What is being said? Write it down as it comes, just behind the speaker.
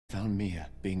Found Mia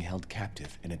being held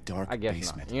captive in a dark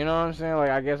basement. Not. You know what I'm saying? Like,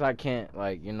 I guess I can't,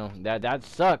 like, you know, that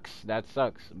sucks. That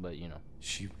sucks, but, you know.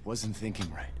 She wasn't thinking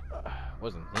right.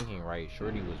 Wasn't thinking right.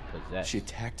 Shorty was possessed. She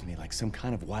attacked me like some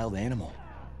kind of wild animal.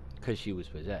 Because she was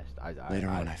possessed. Later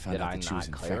on, I found out that she was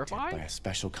infected by a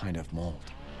special kind of mold.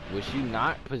 Was she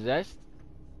not possessed?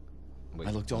 Wait,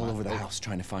 I looked all over the house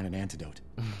trying to find an antidote.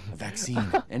 A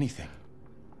vaccine, anything.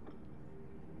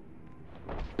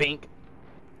 Bink.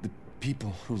 The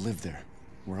people who lived there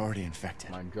were already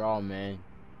infected. My jaw, man.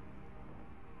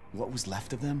 What was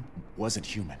left of them wasn't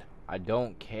human. I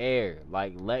don't care.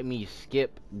 Like, let me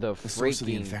skip the freaking... source of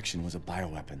the infection was a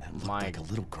bioweapon that looked like a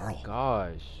little girl.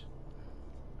 Gosh.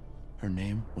 Her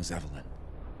name was Evelyn.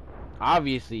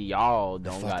 Obviously, y'all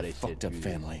don't got it. Fucked up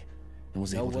family, and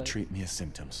was able to treat Mia's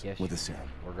symptoms with a serum.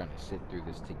 We're gonna sit through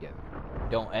this together.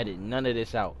 Don't edit none of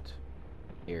this out,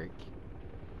 Eric.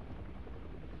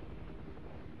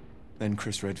 Then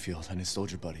Chris Redfield and his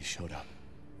soldier buddies showed up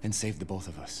and saved the both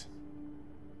of us.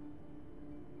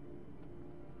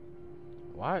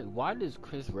 Why does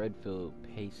Chris Redfield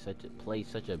play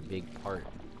such a big part?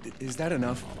 Is that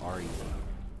enough? Are you?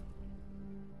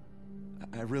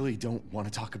 I really don't want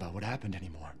to talk about what happened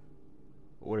anymore.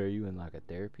 What, are you in like a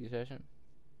therapy session?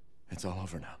 It's all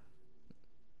over now.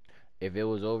 If it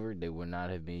was over, they would not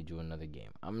have made you another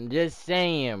game. I'm just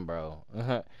saying, bro.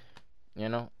 You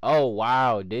know? Oh,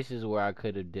 wow. This is where I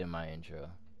could have did my intro.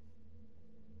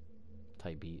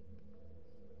 Type beat.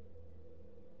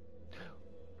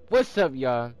 What's up,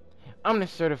 y'all? I'm the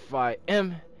certified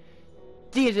M.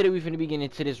 Today we finna be getting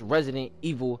into this Resident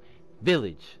Evil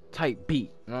Village type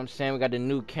beat. You know what I'm saying? We got the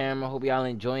new camera. Hope y'all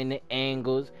enjoying the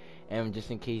angles. And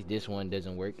just in case this one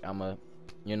doesn't work,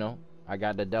 you know, I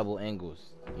got the double angles.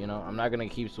 You know, I'm not gonna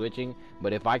keep switching,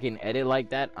 but if I can edit like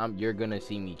that, you're gonna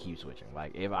see me keep switching.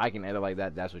 Like, if I can edit like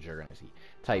that, that's what you're gonna see.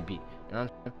 Type beat. You know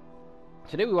what I'm saying?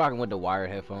 Today we walking with the wired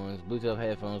headphones. Bluetooth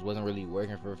headphones wasn't really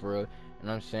working for real. You know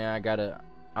what I'm saying?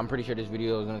 I'm pretty sure this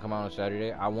video is gonna come out on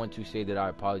Saturday. I want to say that I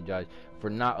apologize for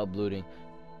not uploading,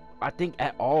 I think,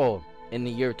 at all in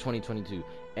the year 2022,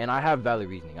 and I have valid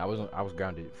reasoning. I was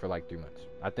grounded for like 3 months.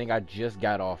 I think I just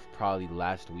got off probably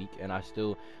last week, and I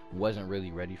still wasn't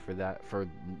really ready for that,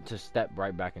 to step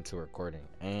right back into recording.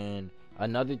 And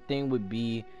another thing would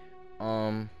be,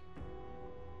 oh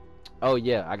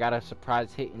yeah, I got a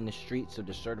surprise hit in the streets of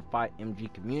the certified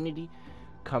MG community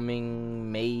coming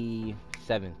May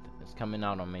 7th. It's coming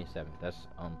out on May 7th. That's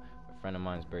a friend of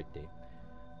mine's birthday.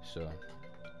 So,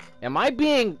 am I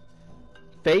being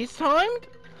FaceTimed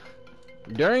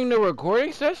during the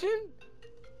recording session?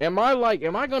 Am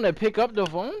I gonna pick up the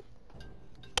phone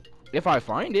if I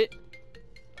find it?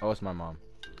 Oh, it's my mom.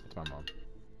 It's my mom.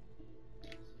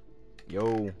 Yo.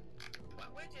 Where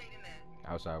Jaden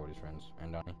at? Outside with his friends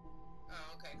and Donnie. Oh,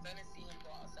 okay. 'Cause I didn't see him go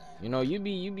outside. You know, you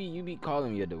be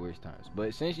calling me at the worst times.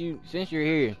 But since you're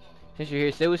here,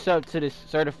 say what's up to the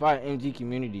certified MG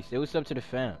community. Say what's up to the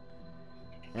fam.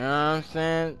 You know what I'm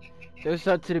saying? Say what's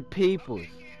up to the peoples.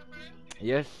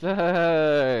 Yes,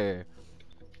 sir.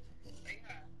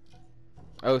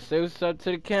 Oh, say what's up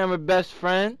to the camera, best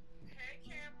friend. Hey,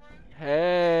 camera.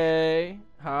 Hey.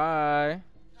 Hi.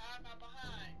 Hi, my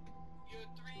behind. You're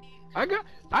 3.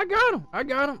 I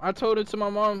got him. I told it to my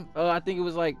mom, I think it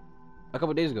was like a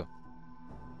couple days ago.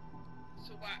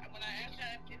 So when I asked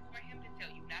you, it's for him to tell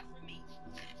you, not for me.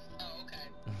 Oh, okay.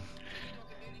 You doing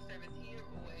community service here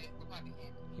or at Papa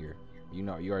here? Here.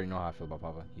 You already know how I feel about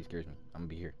Papa. He scares me. I'm gonna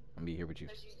be here. I'm gonna be here with you.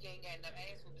 Because you ain't got enough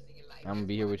ass whoopers in your life. I'm gonna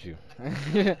be here with you. I'm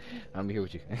gonna be here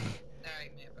with you.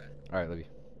 Alright, man, bro. Alright, love you.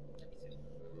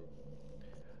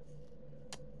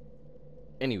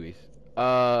 Anyways,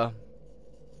 I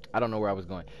don't know where I was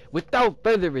going. Without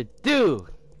further ado,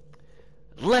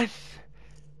 let's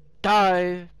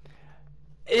dive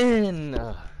in.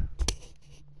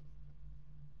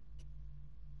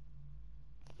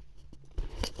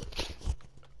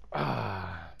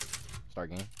 Start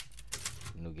game.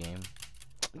 New game.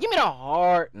 Give me the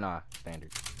hard. Nah,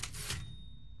 standard.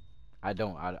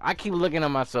 I keep looking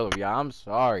at myself, y'all. I'm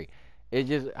sorry. It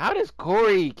just, how does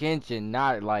Corey Kenshin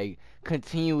not like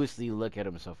continuously look at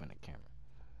himself in the camera?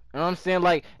 You know what I'm saying?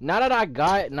 Like, now that I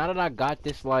got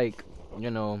this, like, you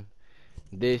know,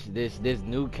 this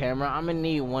new camera, I'm gonna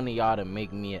need one of y'all to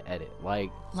make me an edit.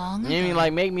 Like, Long you know what I mean?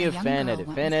 Like, make me a fan edit.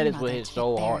 Fan edits would would hit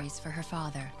so hard. For her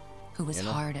father, who was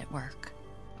hard at work.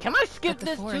 Can I skip But the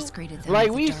this forest too? greeted them Like,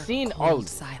 with a we've dark, seen cold all,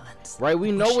 silence. right?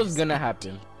 We know what's Wishes gonna empty.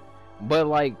 happen. But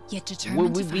like, Yet will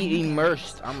determined we to be find the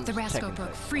immersed? berries, the rascal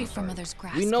broke free from mother's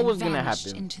grasp. We know and what's gonna vanished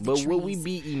happen, into the but will we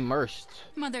trees. be immersed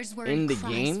Mother's worried in the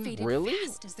cries game? faded Really?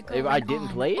 fast as the girl If I ran didn't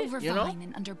on, play it, over you know? vine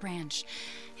and under branch,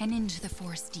 and into the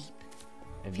forest deep.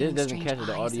 If this Feeling doesn't strange catch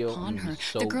the eyes audio, upon I'm gonna her, be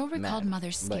so the girl recalled mad.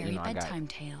 Mother's But, scary you know, I got bedtime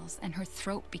tales, and her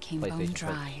throat became PlayStation bone first.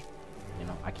 dry. You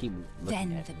know, I keep looking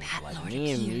Then at the me, Bat like Lord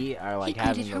me and me appeared. are like He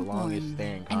having greeted the her longest warmly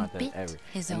staring and contest bit ever,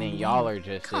 his and then own y'all wing. are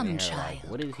just Come, sitting here child,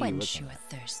 like, what is he quench looking your at?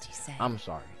 thirst, he said. I'm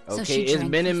sorry. So Okay, she it's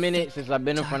drank been a the minute thick, since I've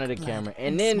been in front of the dark camera, blood and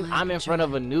and then smiled I'm in with front of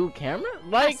joy. a new camera.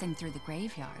 Like, Passing through the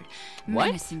graveyard, what?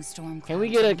 menacing storm Can we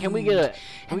clouds get a can we get loomed,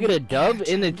 a and the dub air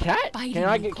in the turned chat? Can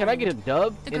I bitingly get a cold.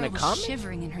 dub The in girl the was comments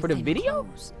shivering in her for the thin video?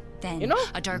 clothes. Then You know,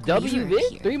 a dark W weaver this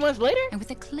appeared, 3 months later. and with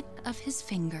a click of his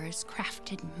fingers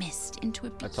crafted mist into a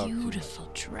I talk too much. beautiful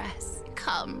dress.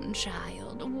 Come,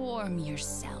 child, warm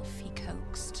yourself, he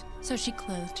coaxed. So she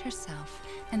clothed herself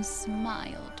and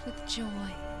smiled with joy.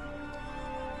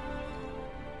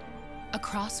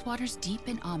 Across waters deep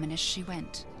and ominous she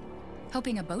went,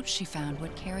 hoping a boat she found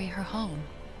would carry her home.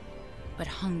 But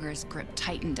hunger's grip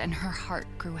tightened and her heart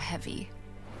grew heavy.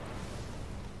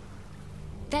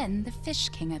 Then the Fish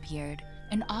King appeared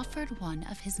and offered one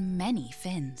of his many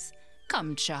fins.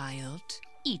 Come, child,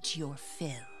 eat your fill.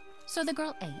 So the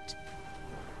girl ate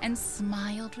and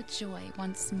smiled with joy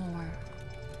once more.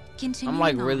 Continuing I'm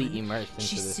like on, really immersed into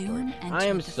she this soon story. entered I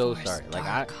am the so forest's sorry. Like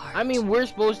dark I heart. mean, we're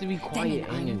supposed to be Then quiet an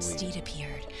iron anyway. steed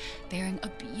appeared, bearing a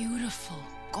beautiful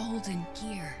golden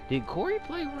gear. Did Corey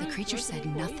play? The creature said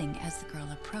nothing as the girl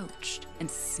approached and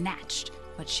snatched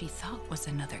what she thought was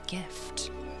another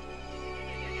gift.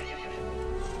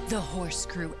 The horse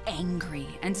grew angry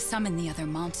and summoned the other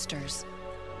monsters.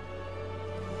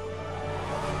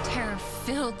 Terror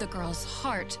filled the girl's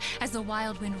heart as the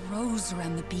wild wind rose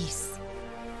around the beasts.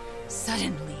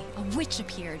 Suddenly, a witch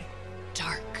appeared,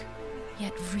 dark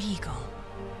yet regal.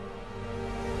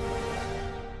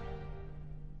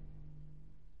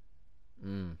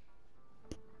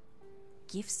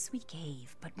 Gifts we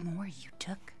gave, but more you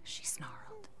took, she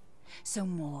snarled. So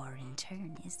more in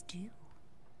turn is due.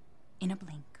 In a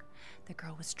blink, the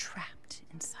girl was trapped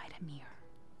inside a mirror.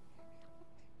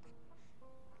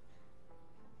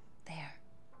 There.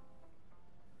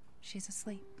 She's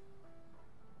asleep.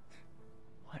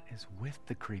 What is with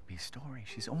the creepy story?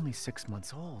 She's only 6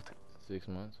 months old. 6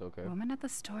 months, okay. The woman at the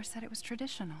store said it was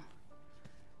traditional.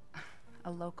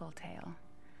 A local tale.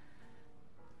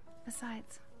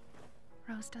 Besides,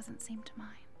 Rose doesn't seem to mind.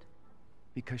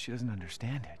 Because she doesn't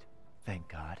understand it. Thank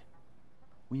God.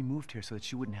 We moved here so that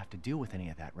she wouldn't have to deal with any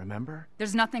of that, remember?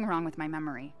 There's nothing wrong with my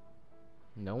memory.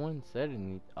 No one said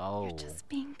anything. Oh, You're just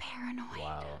being paranoid.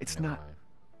 wow. It's never not- mind.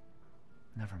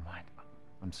 Never mind.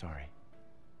 I'm sorry.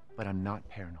 But I'm not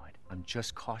paranoid. I'm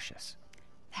just cautious.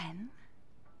 Then,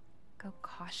 go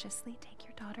cautiously take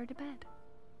your daughter to bed.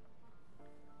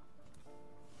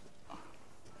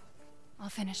 I'll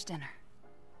finish dinner.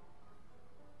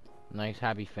 Nice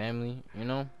happy family, you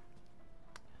know.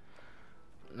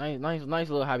 Nice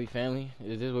little happy family.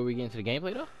 Is this where we get into the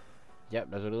gameplay though? Yep,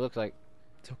 that's what it looks like.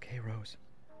 It's okay, Rose.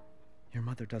 Your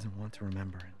mother doesn't want to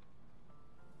remember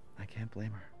it. I can't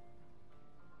blame her.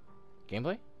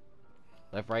 Gameplay?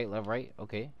 Left, right.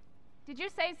 Okay. Did you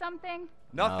say something?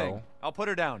 Nothing. No. I'll put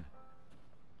her down.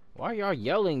 Why are y'all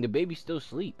yelling? The baby's still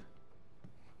asleep.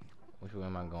 Which way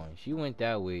am I going? She went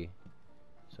that way.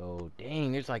 So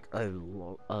dang, there's like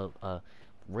a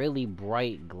really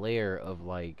bright glare of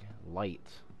like light.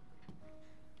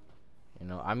 You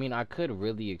know, I mean, I could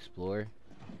really explore.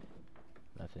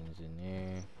 Nothing's in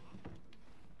there.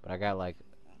 But I got like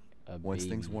a Once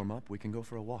things baby warm up, we can go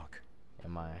for a walk.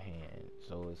 in my hand,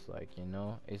 so it's like, you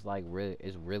know, it's like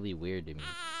it's really weird to me.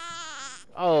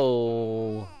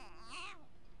 Oh,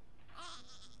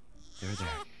 There.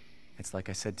 It's like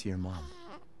I said to your mom.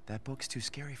 That book's too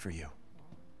scary for you.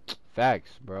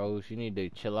 facts, bro. She need to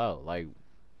chill out. Like,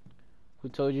 who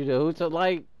told you to?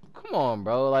 Like, come on,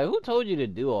 bro. Like, who told you to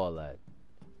do all that?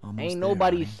 Almost Ain't there,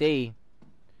 nobody honey. say.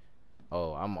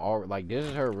 Oh, I'm all like, this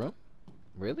is her room.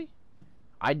 Really?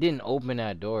 I didn't open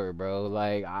that door, bro.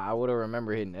 Like, I would have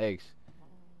remembered hitting X.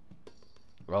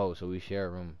 Bro, so we share a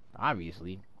room,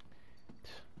 obviously.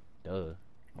 Duh.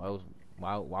 Why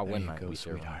wouldn't you I? go, We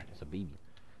share a room? sweetheart. It's a baby.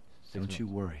 Don't you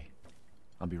worry.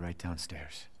 I'll be right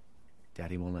downstairs.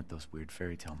 Daddy won't let those weird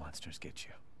fairy tale monsters get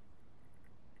you.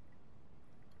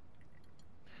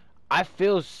 I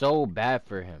feel so bad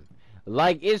for him.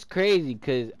 Like, it's crazy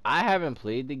because I haven't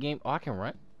played the game. Oh, I can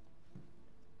run.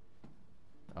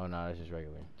 Oh no, that's just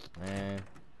regular. Man,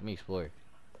 let me explore.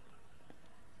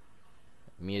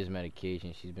 Mia's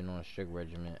medication. She's been on a strict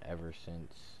regimen ever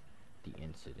since the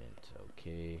incident.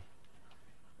 Okay.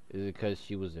 Is it because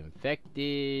she was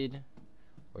infected,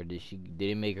 or did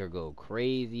it make her go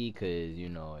crazy? Cause you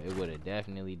know it would have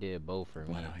definitely did both for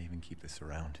me. Why do I even keep this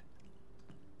around?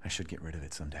 I should get rid of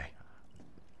it someday.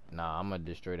 Nah, I'm gonna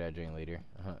destroy that drink later.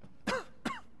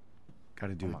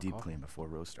 Gotta do Oh, a my deep God. clean before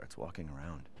Rose starts walking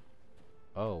around.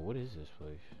 Oh, what is this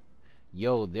place?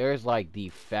 Yo, there's like the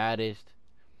fattest.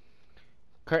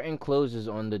 Curtain closes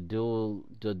on the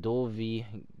Dove.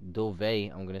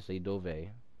 I'm gonna say Dove.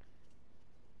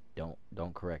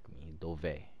 Don't correct me. Dove.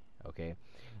 Okay.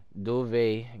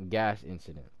 Dove gas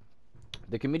incident.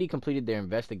 The committee completed their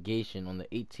investigation on the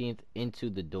 18th into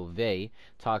the Dove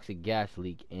toxic gas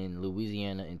leak in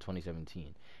Louisiana in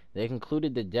 2017. They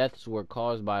concluded the deaths were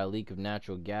caused by a leak of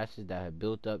natural gases that had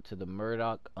built up to the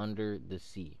Murdoch under the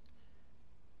sea.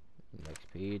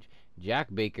 Next page. Jack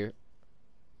Baker.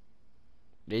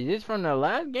 Is this from the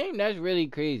last game? That's really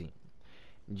crazy.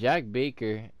 Jack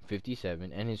Baker,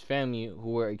 57, and his family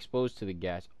who were exposed to the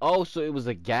gas. Oh, so it was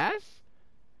a gas?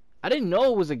 I didn't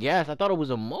know it was a gas. I thought it was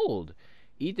a mold.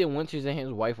 Ethan Winters and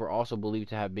his wife were also believed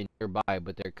to have been nearby,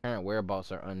 but their current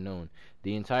whereabouts are unknown.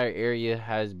 The entire area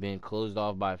has been closed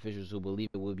off by officials who believe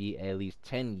it will be at least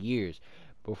 10 years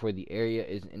before the area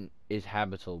is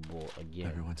habitable again.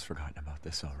 Everyone's forgotten about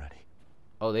this already.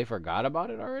 Oh, they forgot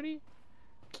about it already?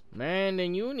 Man,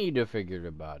 then you need to figure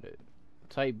about it.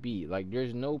 Type B. Like,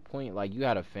 there's no point. Like, you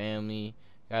had a family,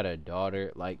 you had a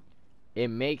daughter. Like, it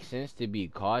makes sense to be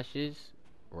cautious,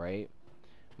 right?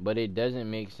 But it doesn't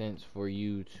make sense for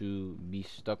you to be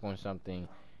stuck on something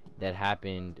that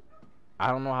happened. I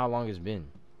don't know how long it's been.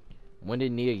 When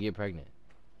did Nia get pregnant?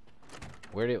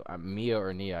 Where did Mia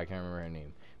or Nia? I can't remember her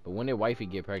name. But when did wifey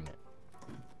get pregnant?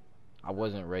 I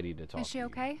wasn't ready to talk. Is she to you.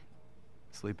 okay?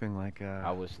 Sleeping like a...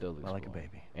 I was still like a exploring.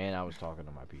 baby. And I was talking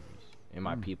to my peepees. And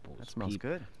my peoples. That smells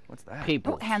good. What's that?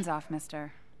 Peoples. Oh, hands off,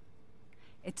 mister.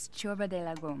 It's churba de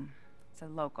legume. It's a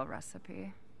local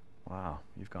recipe. Wow,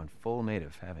 you've gone full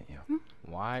native, haven't you?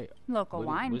 Why? Local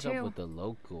wine, what's too. up with the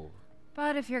local?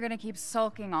 But if you're gonna keep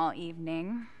sulking all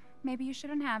evening, maybe you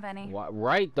shouldn't have any. Why,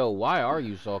 right, though. Why are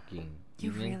you sulking? You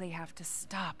Evening? really have to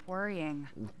stop worrying.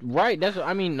 Right, that's what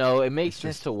I mean. No, it makes It's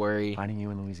sense just to worry. Finding you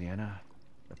in Louisiana,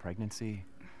 the pregnancy,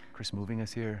 Chris moving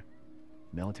us here,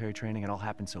 military training, it all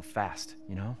happened so fast,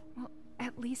 you know? Well,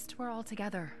 at least we're all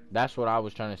together. That's what I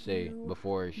was trying to say You,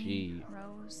 before she, me,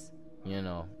 Rose. you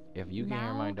know, if you can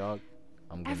hear my Now, dog,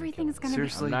 I'm gonna everything's kill him. gonna be-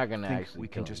 Seriously, I'm not gonna think actually we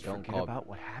kill can him. just Don't forget call about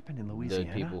what happened in the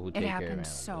Louisiana? people who take care of happened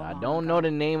animals. so I long don't ago. know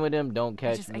the name of them. Don't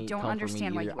catch just- me. I don't Come for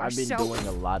understand me why either. you are I've been so- doing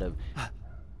a lot of.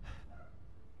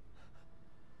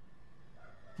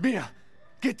 Mia,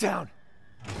 get down!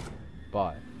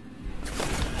 Bye.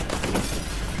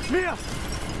 Mia!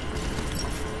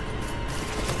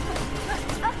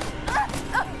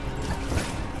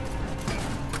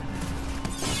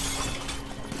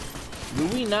 Do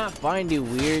we not find it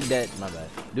weird that my bad?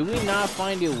 Do we not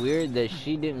find it weird that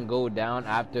she didn't go down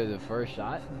after the first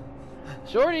shot?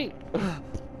 Shorty,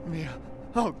 Mia,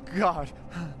 oh God.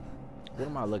 what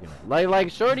am I looking at? Like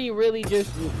Shorty really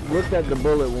just looked at the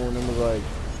bullet wound and was like,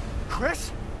 Chris?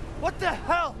 What the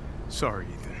hell? Sorry,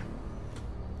 Ethan.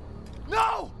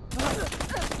 No!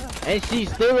 and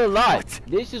she's still alive. What?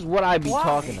 This is what I be Why?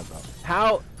 talking about.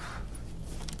 How?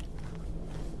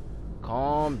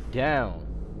 Calm down.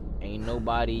 Ain't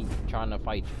nobody trying to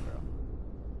fight you, bro.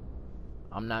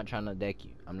 I'm not trying to deck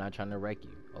you. I'm not trying to wreck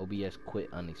you. OBS quit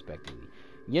unexpectedly.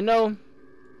 You know,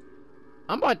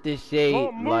 I'm about to say,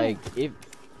 like, if...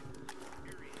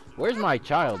 Where's my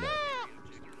child at?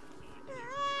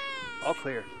 All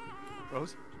clear.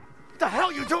 Rose? What the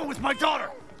hell you doing with my daughter?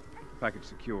 Package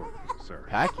secure, sir.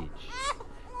 Package?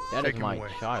 That Take is him my away.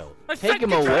 child. I Take said him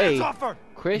get your away. hands off her!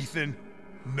 Chris, Ethan,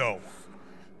 no.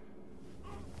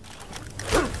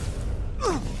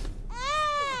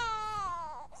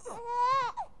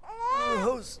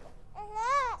 Rose.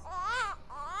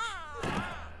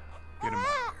 Get him out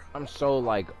of here. I'm so,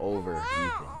 like, over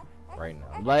Ethan right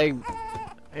now. Like,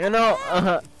 you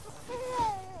know,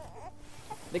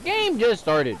 the game just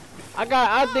started. I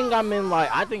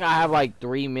think I have like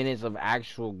 3 minutes of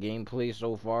actual gameplay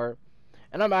so far.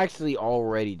 And I'm actually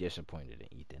already disappointed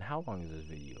in Ethan. How long is this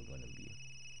video gonna be?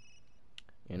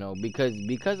 You know,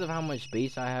 because of how much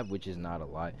space I have, which is not a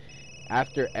lot.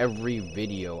 After every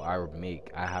video I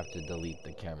make, I have to delete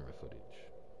the camera footage.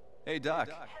 Hey, Doc.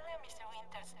 Hello, Mr.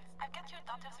 Winters. I've got your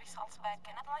daughter's results back,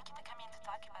 and I'd like you to come in to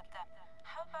talk about them.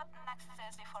 How about next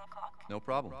Thursday, 4 o'clock? No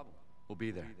problem. We'll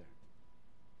be there.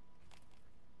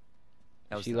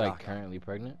 That Is was she the like doc. currently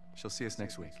pregnant? She'll see us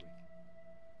next week.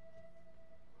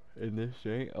 In this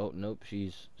thing? Oh nope,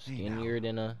 she's Hey, now. skinnier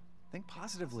than a. Think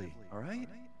positively, all right?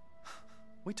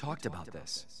 We talked about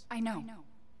this. I know.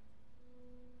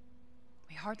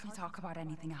 We hardly talk about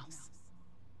anything else.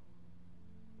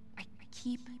 I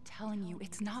keep telling you,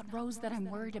 it's not Rose that I'm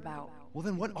worried about. Well,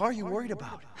 then what are you worried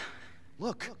about?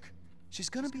 Look, she's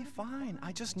gonna be fine.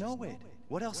 I just know it.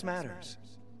 What else matters?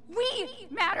 We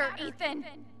matter, Ethan.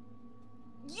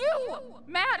 You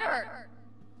matter.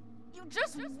 You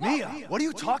just won't. Mia, what are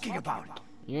you talking about?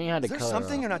 You ain't had to Is there color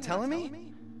something up. you're not telling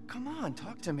me? Come on,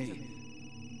 talk to me.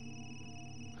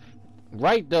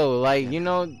 Right though, like, you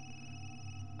know,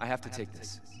 I have to take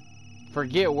this.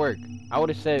 forget work. I would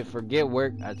have said forget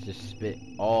work. I just spit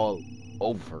all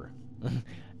over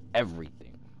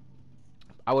everything.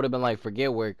 I would have been like,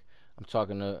 forget work. I'm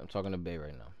talking to Bay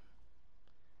right now.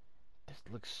 This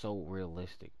looks so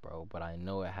realistic, bro, but I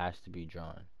know it has to be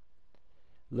drawn.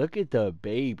 Look at the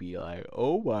baby, like,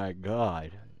 oh my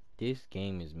god. This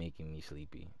game is making me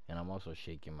sleepy, and I'm also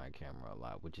shaking my camera a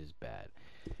lot, which is bad.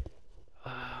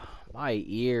 My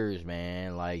ears,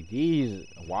 man, like these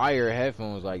wire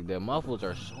headphones, like the muffles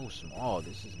are so small.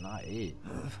 This is not it.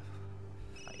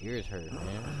 My ears hurt,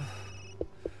 man.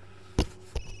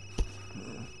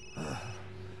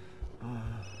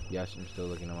 Yes, I'm still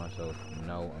looking at myself.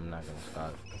 No, I'm not gonna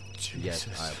stop. Jesus. Yes,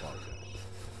 I apologize.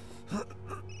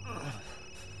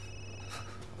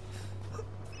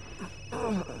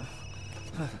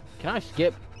 Can I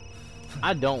skip?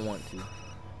 I don't want to.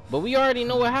 But we already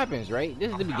know what happens, right?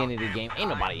 This is the beginning of the game. Ain't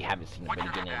nobody haven't seen the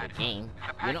beginning of the game.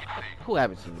 You know, who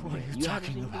haven't seen the What are beginning? you You haven't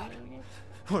talking seen the about? beginning of the game?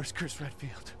 Where's Chris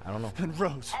Redfield? I don't know. And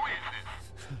Rose?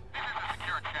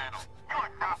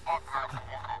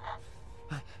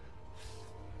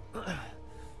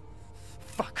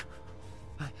 Fuck.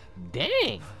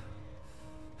 Dang.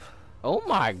 Oh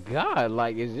my god,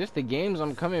 like, is this the games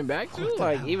I'm coming back to? What the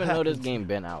Like, hell even though this happened? game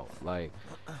been out, like,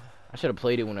 I should have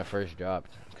played it when it first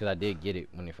dropped, because I did get it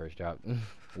when it first dropped.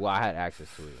 Well, I had access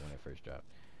to it when it first dropped.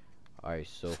 Alright,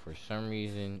 so for some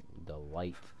reason, the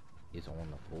light is on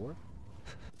the floor.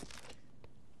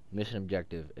 Mission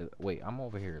objective. Wait, I'm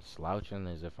over here slouching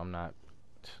as if I'm not,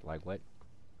 like, what?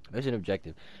 Mission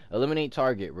objective. Eliminate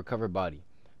target, recover body.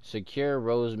 Secure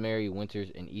Rosemary Winters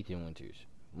and Ethan Winters.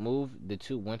 Move the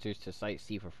two Winters to Site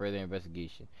C for further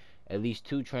investigation. At least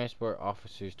 2 transport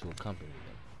officers to accompany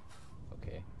them.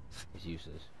 Okay, it's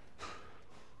useless.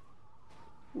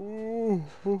 Ain't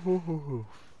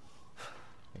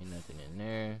nothing in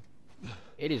there.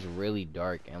 It is really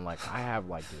dark, and like I have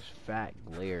like this fat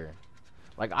glare.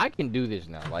 Like I can do this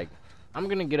now. Like I'm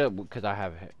gonna get up because I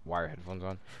have wire headphones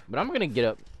on, but I'm gonna get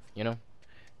up, you know,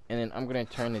 and then I'm gonna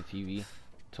turn the TV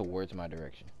towards my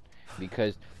direction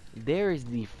because there is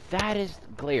the fattest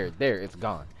glare. There, it's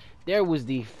gone. There was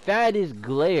the fattest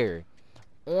glare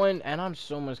on, and I'm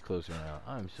so much closer now.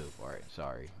 I'm so far.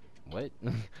 Sorry. What?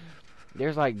 There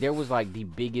was like the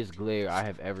biggest glare I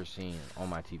have ever seen on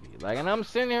my TV. Like, and I'm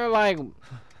sitting here like, this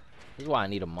is why I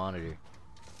need a monitor.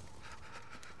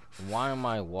 Why am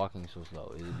I walking so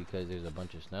slow? Is it because there's a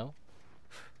bunch of snow?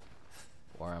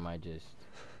 Or am I just,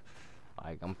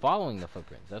 like, I'm following the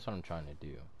footprints. That's what I'm trying to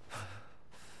do.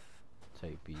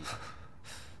 Type beat.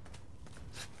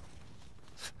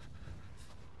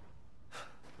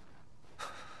 I'm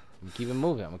gonna keep it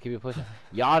moving. I'm gonna keep it pushing.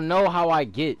 Y'all know how I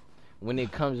get when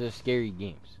it comes to scary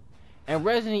games. And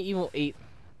Resident Evil 8,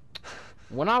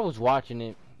 when I was watching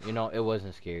it, you know, it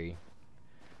wasn't scary.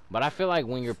 But I feel like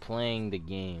when you're playing the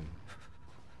game,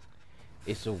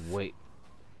 it's a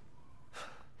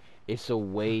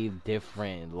way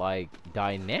different, like,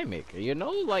 dynamic, you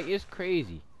know? Like, it's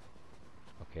crazy.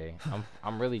 Okay,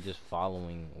 I'm really just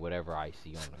following whatever I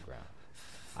see on the ground.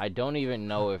 I don't even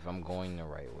know if I'm going the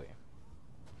right way.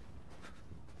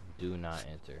 Do not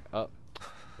enter. Oh,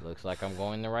 looks like I'm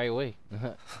going the right way.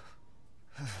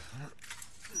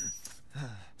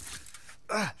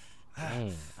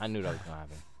 Dang, I knew that was gonna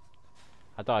happen.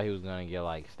 I thought he was gonna get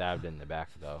like stabbed in the back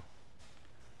though.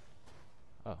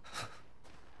 Oh.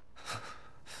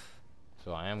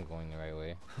 So I am going the right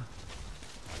way.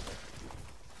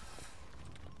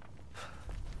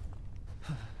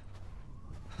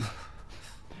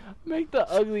 Make the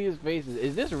ugliest faces.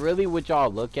 Is this really what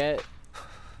y'all look at?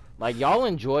 Like, y'all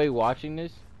enjoy watching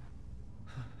this?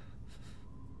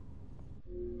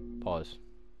 Pause.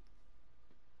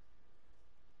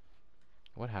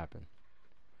 What happened?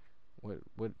 What?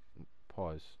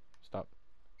 Pause. Stop.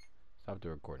 Stop the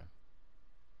recording.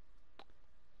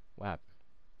 What happened?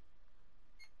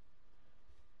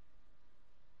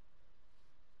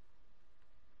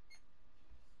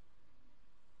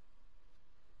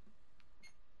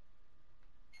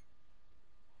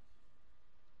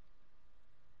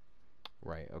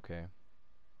 Right, okay.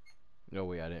 No,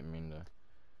 wait, I didn't mean to.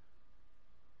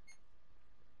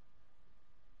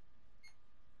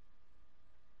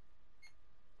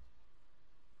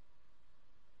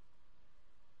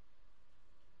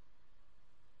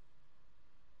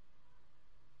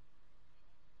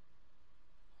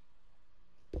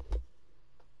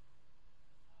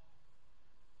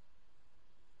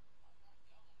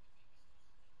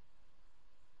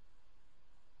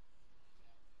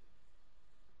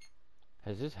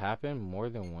 Has this happened more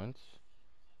than once?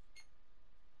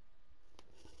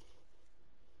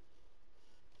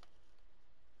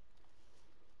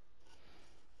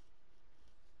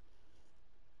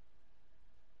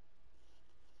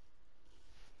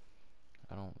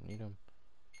 I don't need them.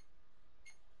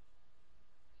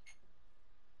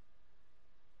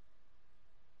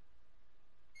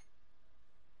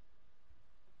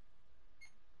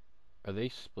 Are they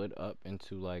split up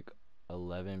into like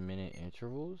 11-minute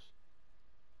intervals?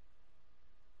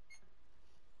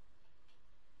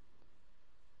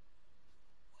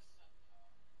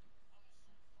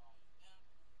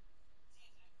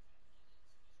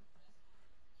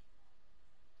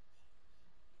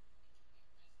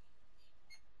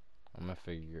 I'm gonna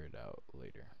figure it out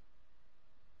later.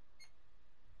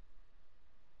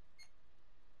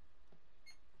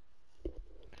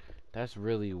 That's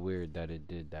really weird that it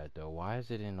did that though. Why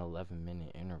is it in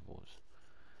 11-minute intervals?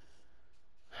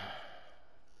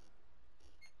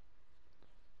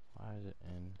 Why is it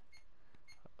in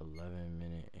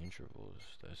 11-minute intervals?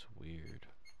 That's weird.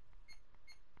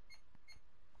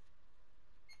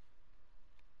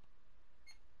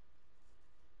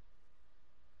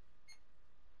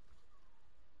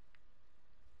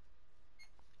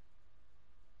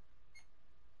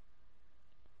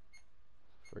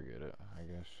 Forget it. I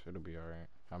guess it'll be alright.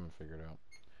 I'm gonna figure it out.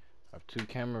 I have 2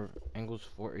 camera angles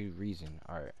for a reason.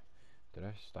 Alright. Did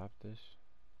I stop this?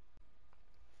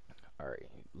 Alright.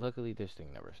 Luckily this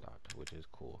thing never stopped, which is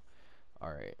cool.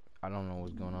 Alright. I don't know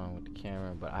what's going on with the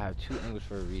camera, but I have 2 angles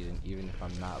for a reason. Even if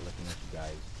I'm not looking at you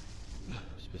guys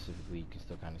specifically, you can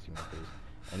still kind of see my face.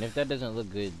 And if that doesn't look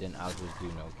good, then I'll just do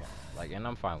no camera. Like, and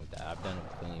I'm fine with that. I've done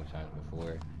it plenty of times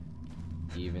before.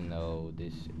 Even though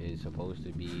this is supposed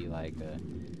to be like a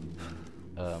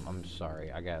I'm sorry,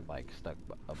 I got like stuck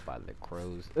up by the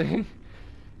crows.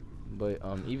 But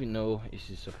even though this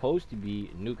is supposed to be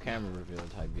a new camera reveal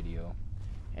type video,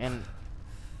 and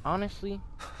honestly,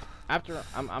 after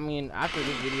after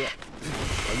this video,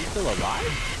 are you still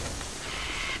alive?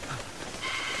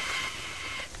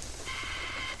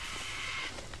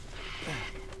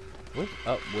 What's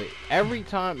up with every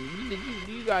time?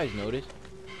 Do you guys notice?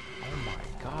 Oh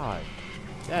my god,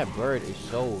 that bird is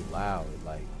so loud.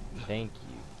 Like, thank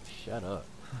you. Shut up.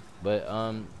 But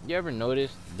you ever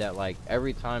notice that like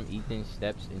every time Ethan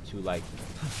steps into like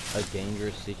a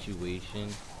dangerous situation,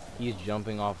 he's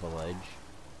jumping off a ledge?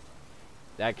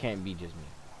 That can't be just me.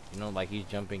 You know, like he's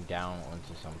jumping down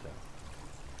onto something.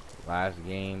 Last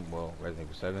game, well, Resident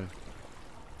Evil 7,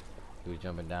 he was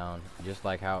jumping down just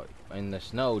like how in the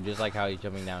snow, just like how he's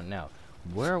jumping down now.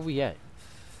 Where are we at?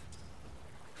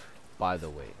 By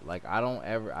the way, like I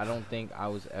don't think I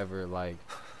was ever like,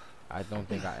 I don't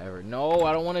think I ever, no,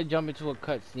 I don't want to jump into a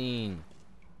cutscene.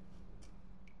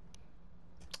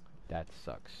 That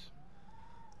sucks.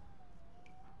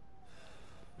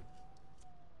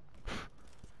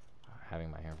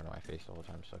 Having my hair in front of my face the whole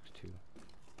time sucks too.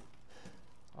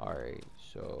 Alright,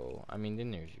 so, I mean, then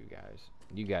there's you guys.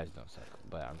 You guys don't suck,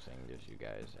 but I'm saying there's you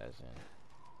guys as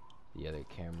in the other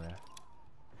camera.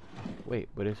 Wait,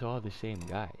 but it's all the same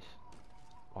guys.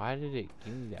 Why did it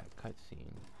give me that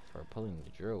cutscene for pulling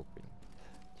the door open?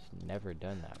 It's never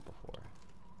done that before.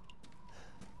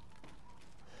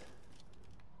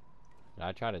 Did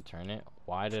I try to turn it?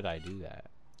 Why did I do that?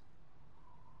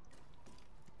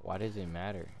 Why does it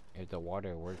matter if the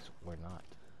water works or not?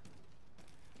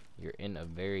 You're in a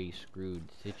very screwed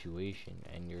situation,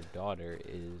 and your daughter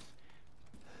is,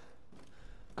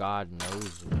 God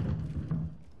knows it.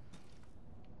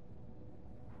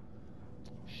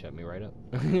 Shut me right up.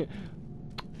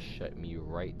 Shut me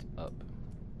right up.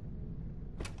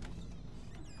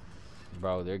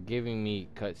 Bro, they're giving me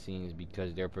cutscenes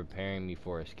because they're preparing me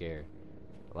for a scare.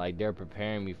 Like, they're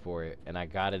preparing me for it, and I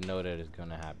gotta know that it's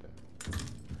gonna happen.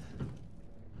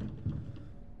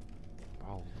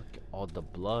 Bro, look at all the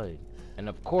blood. And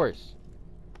of course,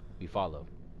 we follow.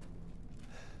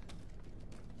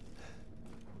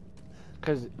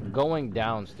 Because going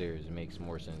downstairs makes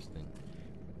more sense than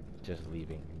just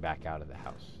leaving back out of the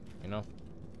house, you know?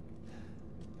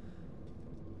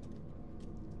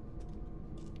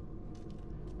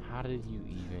 How did you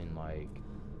even, like,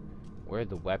 where are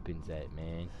the weapons at,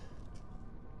 man?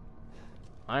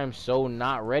 I am so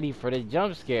not ready for the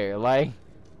jump scare, like,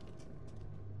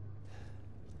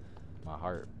 my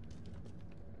heart.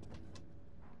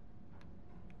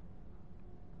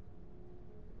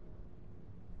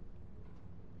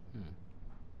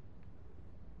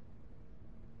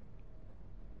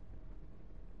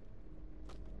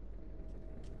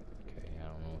 Okay, I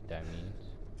don't know what that means.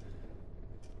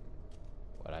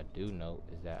 What I do know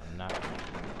is that I'm not.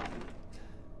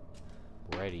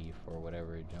 ready for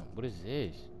whatever jump. What is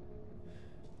this?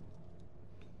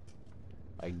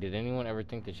 Like, did anyone ever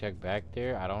think to check back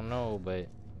there? I don't know, but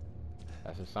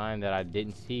that's a sign that I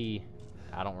didn't see.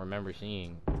 I don't remember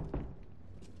seeing.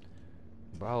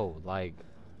 Bro, like,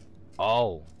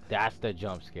 oh, that's the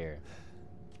jump scare.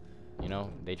 You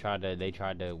know, they tried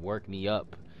to work me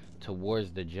up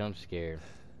towards the jump scare.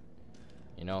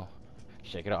 You know,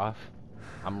 shake it off.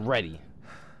 I'm ready.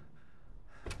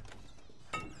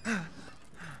 I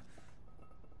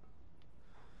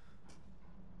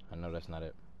know that's not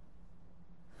it.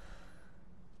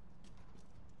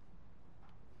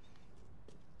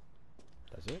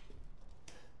 That's it?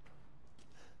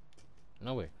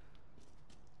 No way.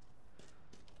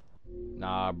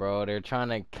 Nah, bro, they're trying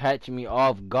to catch me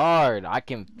off guard. I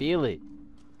can feel it.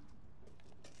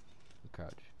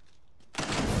 Crouch.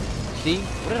 See?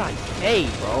 What did I say,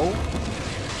 bro?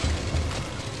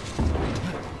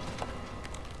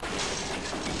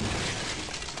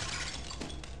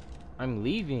 I'm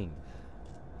leaving.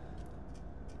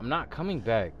 I'm not coming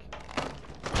back.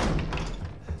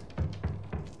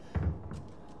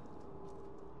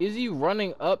 Is he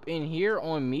running up in here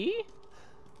on me?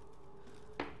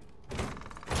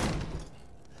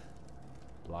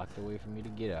 Blocked away for me to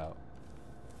get out.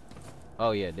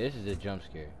 Oh yeah, this is a jump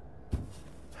scare.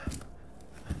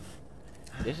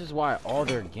 This is why all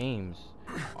their games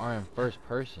are in first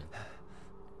person.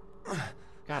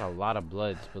 Got a lot of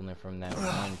blood spilling from that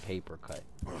one paper cut.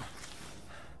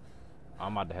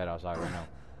 I'm about to head outside right now.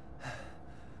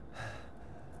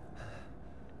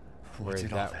 Where is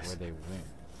that? Where they went?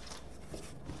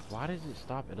 Why does it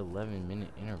stop at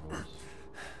 11-minute intervals?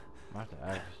 I'm about to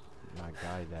ask my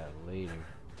guy that later.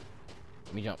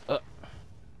 Let me jump up.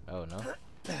 Oh no.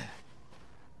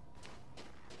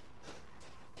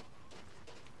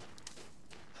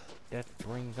 Death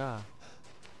Ring God.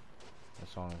 That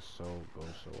song is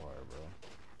goes so hard, bro.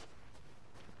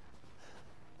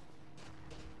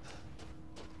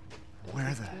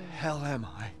 Where the hell am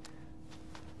I?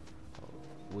 Oh,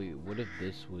 wait, what if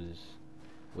this was...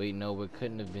 Wait, no, it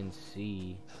couldn't have been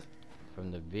C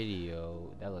from the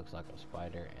video. That looks like a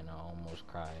spider, and I almost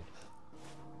cried.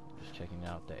 Just checking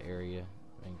out the area,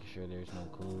 making sure there's no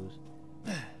clues.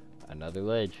 Another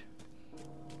ledge.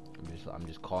 I'm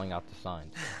just calling out the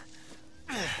signs.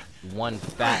 One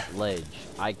fat ledge.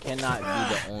 I cannot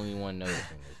be the only one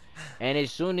noticing this. And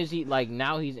as soon as he, like,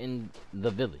 now he's in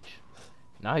the village.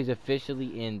 Now he's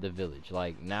officially in the village.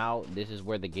 Like, now this is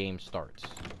where the game starts.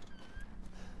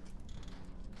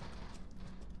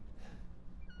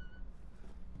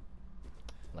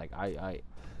 Like, let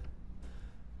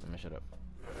me shut up.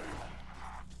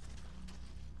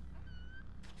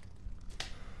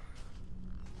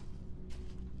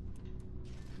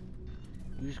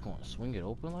 You just gonna swing it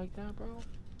open like that, bro? You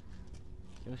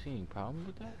don't see any problem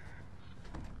with that?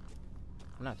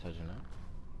 I'm not touching that.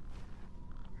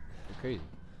 You're crazy.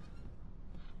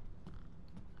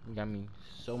 You got me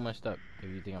so messed up if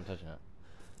you think I'm touching that.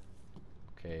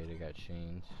 Okay, they got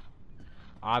chains.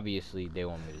 Obviously, they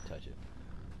want me to touch it.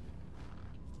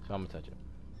 So I'm gonna touch it.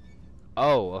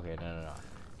 Oh, okay, no.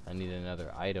 I need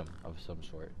another item of some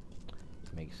sort.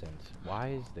 Makes sense. Why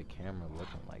is the camera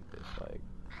looking like this? Like,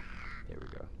 there we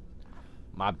go.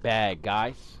 My bad,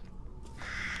 guys.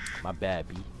 My bad,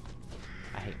 B.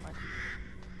 I hate my teeth.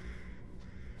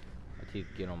 My teeth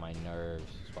get on my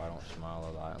nerves, so I don't smile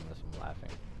a lot unless I'm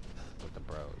laughing with the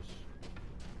bros.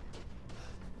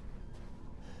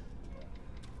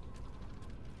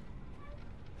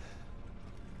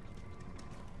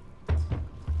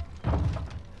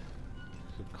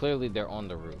 So clearly they're on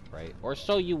the roof, right? Or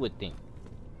so you would think.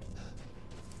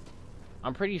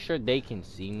 I'm pretty sure they can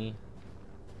see me.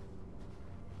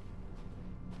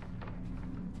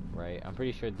 Right? I'm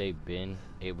pretty sure they've been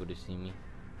able to see me.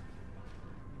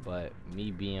 But me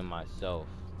being myself,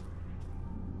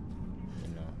 you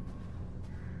know,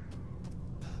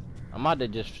 I'm about to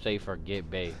just say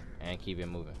forget bae and keep it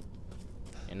moving.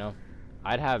 You know?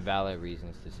 I'd have valid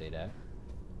reasons to say that.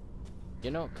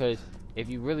 You know, because if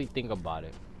you really think about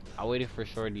it, I waited for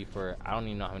Shorty for, I don't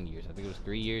even know how many years. I think it was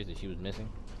 3 years that she was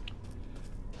missing.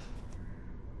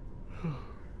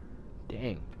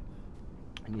 Dang.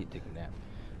 I need to take a nap.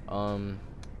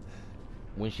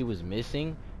 When she was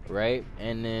missing, right?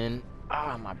 And then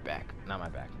my back, not my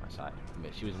back, my side.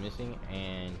 But she was missing,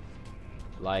 and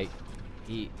like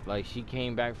she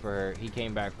came back for her. He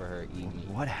came back for her.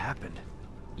 What happened?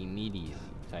 Immediately,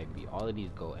 type B. All of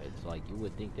these go heads. Like, you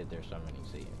would think that there's summoning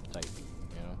Satan, type B.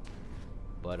 You know,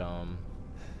 but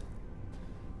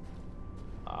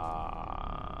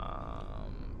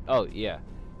oh yeah.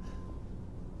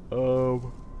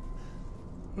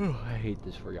 I hate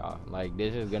this for y'all. Like,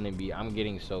 this is gonna be, I'm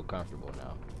getting so comfortable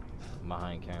now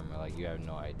behind camera, like you have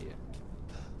no idea.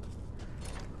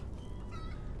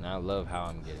 And I love how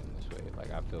I'm getting this way.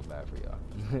 Like, I feel bad for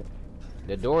y'all.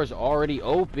 The door's already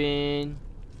open.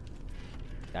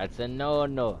 That's a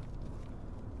no.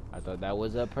 I thought that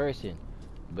was a person,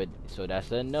 but so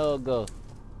that's a no-go.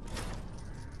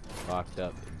 Locked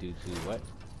up due to what?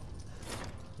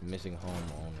 Missing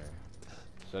homeowner.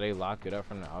 So they locked it up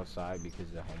from the outside because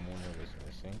the homeowner was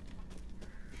missing.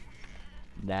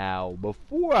 Now,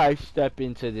 before I step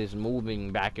into this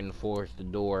moving back and forth the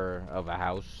door of a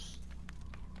house,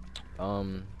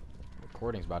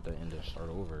 recording's about to end and start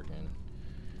over again.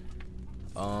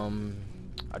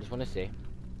 I just want to say,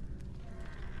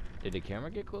 did the camera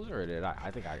get closer or did I?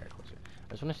 I think I got closer.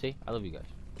 I just want to say, I love you guys.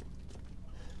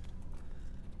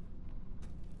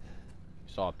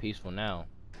 It's all peaceful now.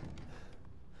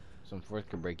 Some force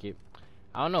could break it.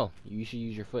 I don't know. You should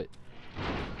use your foot.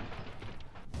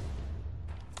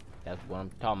 That's what I'm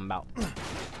talking about.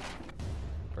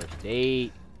 First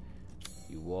aid.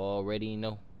 You already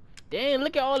know. Damn,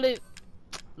 look at all this.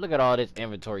 Look at all this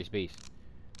inventory space.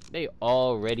 They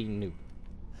already knew.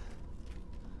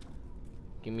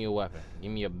 Give me a weapon.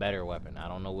 Give me a better weapon. I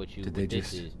don't know what you. Did they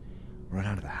this just is. run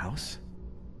out of the house?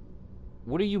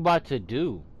 What are you about to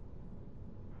do?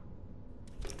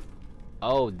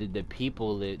 Oh, did the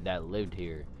people that lived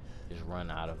here just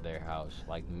run out of their house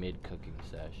like mid-cooking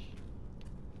sesh?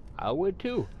 I would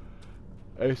too.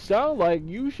 It sounds like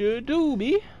you should too,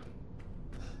 B.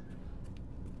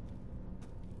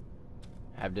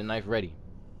 Have the knife ready.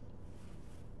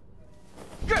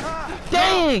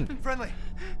 Dang!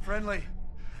 Friendly.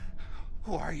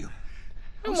 Who are you?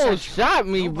 You almost shot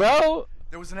me, bro.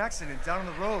 There was an accident down on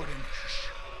the road and...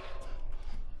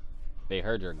 They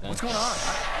heard your gun. What's going on?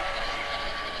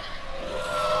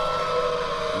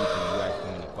 You ask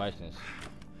too many questions.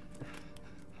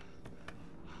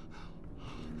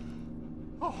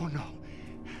 Oh no.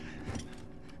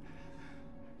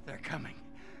 They're coming.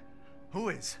 Who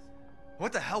is?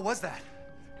 What the hell was that?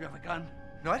 Do you have a gun?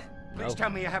 What? Please No. tell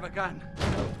me you have a gun.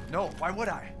 No, why would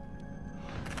I?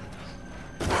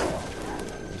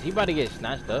 Is he about to get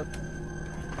snatched up?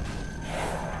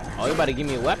 Oh, you about to give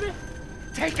me a weapon?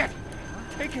 Take it!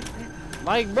 Take it!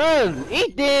 Like, bro,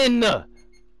 Ethan!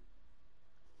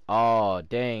 Oh,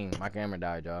 dang. My camera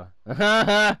died, y'all.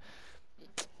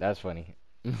 That's funny.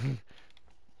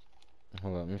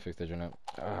 Hold on, let me fix that joint up.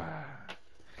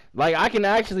 Like, I can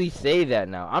actually say that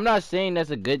now. I'm not saying that's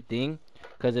a good thing,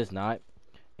 because it's not.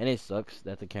 And it sucks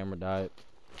that the camera died.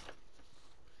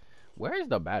 Where is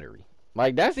the battery?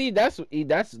 Like, that's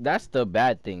the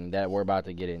bad thing that we're about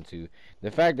to get into.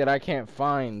 The fact that I can't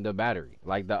find the battery,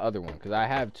 like the other one, because I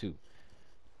have two.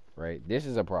 Right? This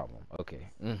is a problem.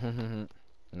 Okay.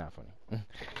 Not funny.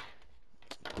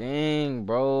 Dang,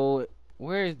 bro.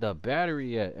 Where's the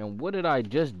battery at? And what did I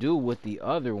just do with the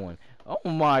other one? Oh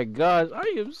my gosh,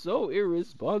 I am so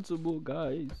irresponsible,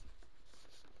 guys.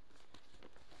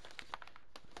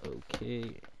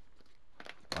 Okay.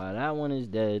 While that one is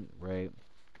dead, right?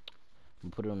 I'm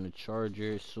gonna put it on the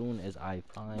charger as soon as I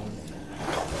find...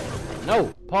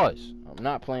 No! Pause. I'm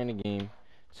not playing the game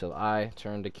till I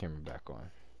turn the camera back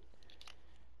on.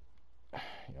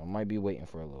 I might be waiting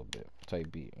for a little bit.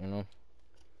 Type beat, you know?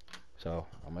 So,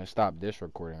 I'm gonna stop this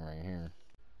recording right here.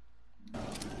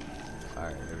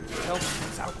 Alright, there we go.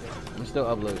 I'm still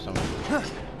uploading something.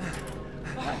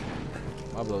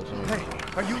 Upload something. Hey,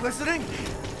 are you listening?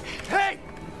 Hey!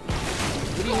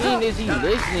 What do you mean is he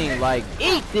listening? Like,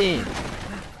 Ethan!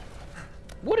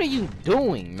 What are you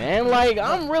doing, man? Like,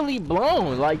 I'm really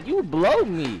blown. Like, you blowed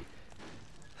me.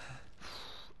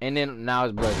 And then, now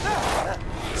it's bloody.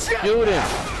 Shoot him!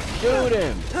 Shoot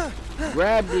him!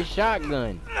 Grab the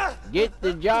shotgun. Get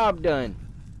the job done.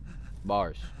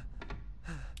 Bars.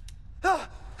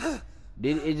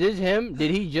 Is this him?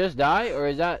 Did he just die? Or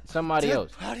is that somebody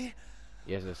else? Body?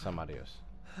 Yes, it's somebody else.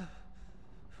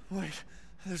 Wait,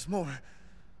 there's more.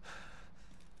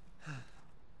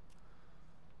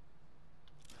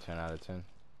 10 out of 10.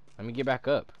 Let me get back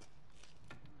up.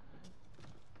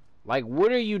 Like,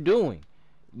 what are you doing?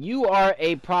 You are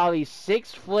a probably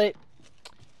 6 foot...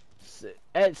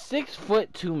 At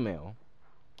 6'2" male.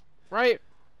 Right?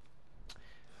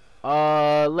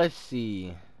 Let's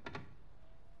see.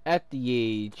 At the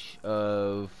age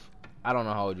of... I don't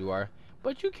know how old you are.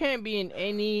 But you can't be in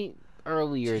any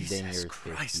earlier than your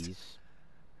 50s.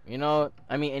 You know?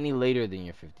 I mean, any later than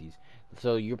your 50s.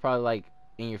 So you're probably like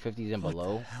in your 50s and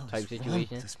below type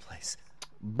situation. This place?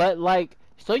 But like,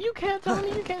 so you can't tell me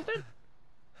you can't stand?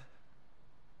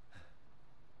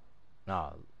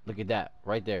 Nah, look at that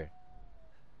right there.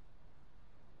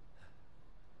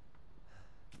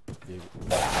 dig.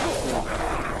 He's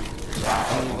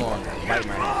going to bite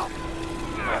my hand.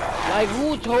 Like,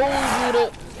 who told you to...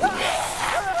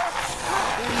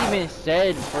 Who even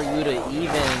said for you to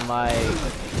even, like...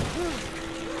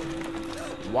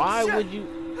 Why would you...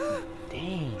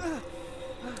 Dang.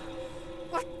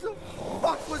 What the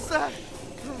fuck was that?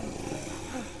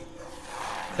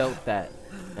 Felt that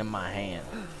in my hand.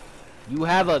 You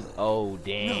have a... Oh,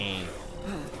 dang.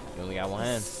 You only got one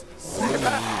hand. You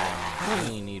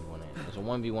only need one hand. It's a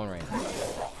 1v1 right now.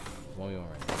 1v1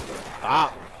 right now.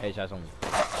 Bop! Headshots only.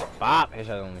 Bop!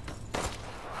 Headshots only.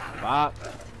 Bop!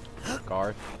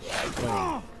 Guard.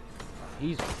 Swing.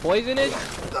 He's poisonous.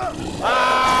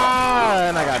 Ah!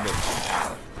 And I got bit.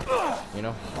 You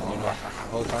know,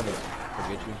 whole time to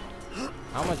forget you.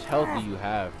 How much health do you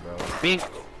have, bro? Bink!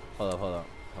 Hold up.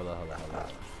 I'm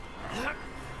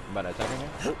about to attack him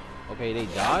here. Okay, they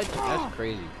dodge? That's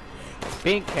crazy.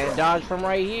 Bink can't dodge from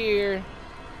right here.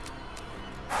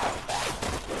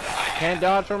 Can't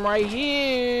dodge from right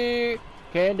here.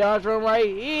 Can't dodge from right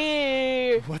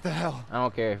here. What the hell? I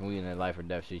don't care if we in a life or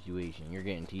death situation. You're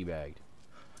getting teabagged.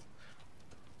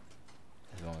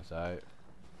 Let's go inside.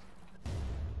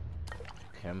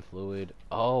 Chem fluid.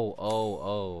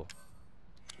 Oh,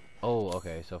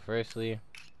 okay. So firstly,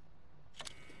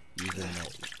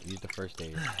 use the first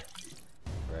aid.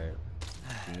 Right.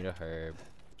 You need a herb.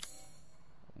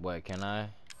 What, can I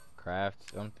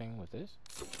craft something with this?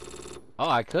 Oh,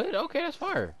 I could? Okay, that's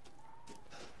fire.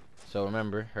 So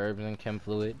remember, herbs and chem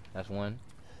fluid. That's one.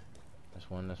 That's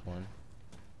one.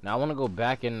 Now I want to go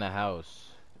back in the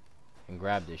house and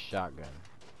grab this shotgun.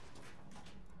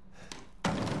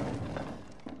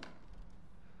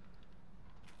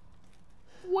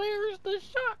 Where's the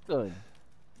shotgun?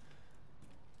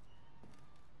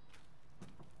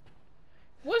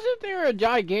 Wasn't there a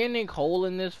gigantic hole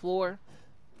in this floor?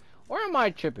 Or am I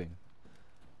tripping?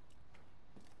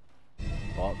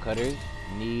 Bolt cutters.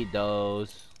 Need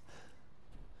those.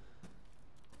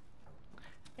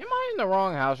 Am I in the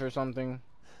wrong house or something?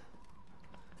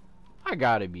 I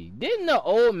gotta be. Didn't the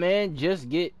old man just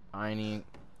get... I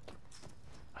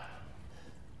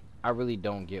really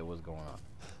don't get what's going on.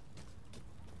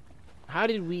 How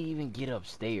did we even get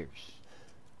upstairs?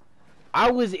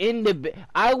 I was in the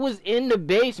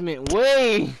basement.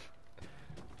 Wait.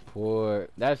 Poor.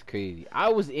 That's crazy. I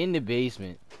was in the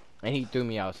basement, and he threw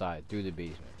me outside through the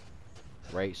basement.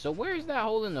 Right. So where's that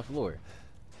hole in the floor?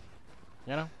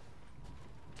 You know.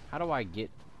 How do I get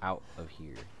out of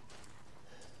here?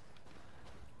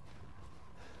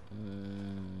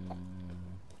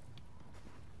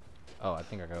 Oh, I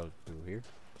think I go through here.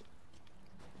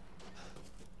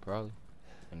 Probably.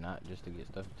 And not just to get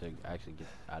stuff, to actually get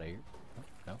out of here.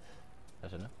 No?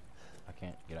 That's enough? I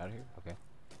can't get out of here? Okay.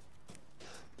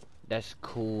 That's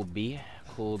cool, B.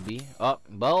 Cool, B. Oh,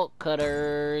 bolt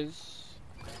cutters.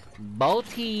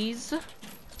 Bolties.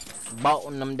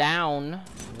 Bolting them down.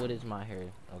 What is my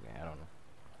hair? Okay, I don't know.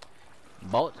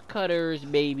 Bolt cutters,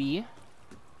 baby.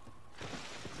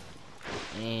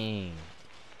 Dang.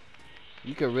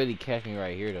 You could really catch me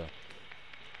right here, though.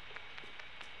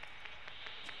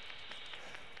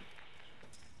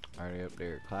 Are they up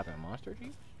there clapping monster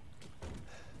teeth?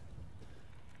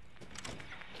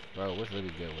 Bro, what's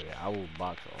really good with it? I will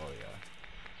box all y'all.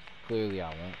 Clearly I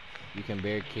won't. You can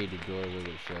barricade the door with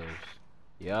it shows.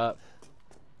 Yup.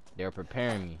 They're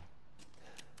preparing me.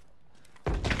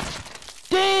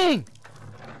 Dang!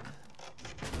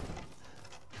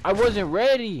 I wasn't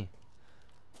ready.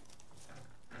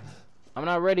 I'm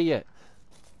not ready yet.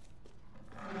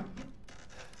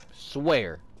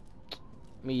 Swear.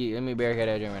 Let me barricade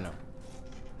that joint right now.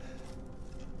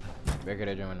 Barricade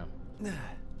that joint right now.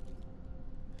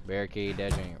 Barricade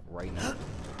that joint right now.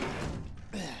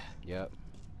 Yep.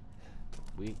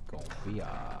 We gon' be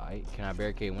alright. Can I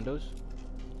barricade windows?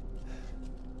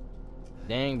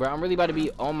 Dang, bro. I'm really about to be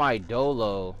on my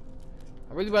dolo.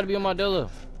 I'm really about to be on my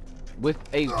dolo. With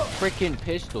a freaking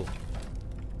pistol.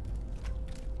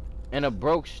 And a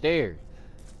broke stair.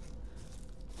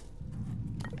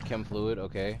 Chem fluid,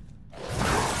 okay.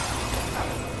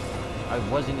 I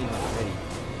wasn't even ready.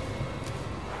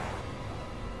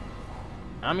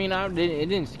 I mean, it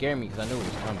didn't scare me because I knew it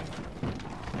was coming.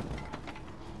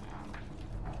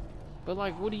 But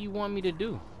like, what do you want me to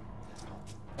do?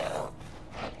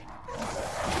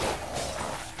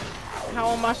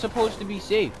 How am I supposed to be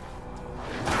safe?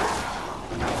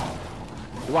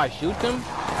 Do I shoot them?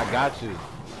 I got to.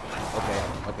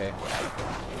 Okay.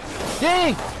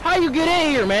 Dang! How you get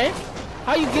in here, man?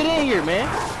 How you get in here, man?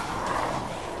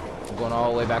 I'm going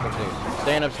all the way back upstairs.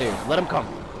 Staying upstairs. Let him come.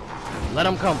 Let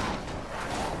him come.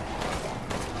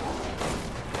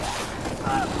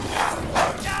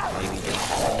 There you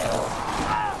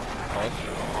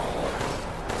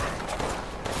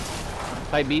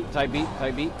Type beat, type beat,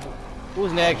 type beat.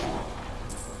 Who's next?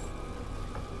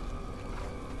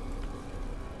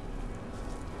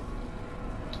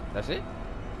 That's it?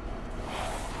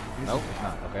 Nope, it's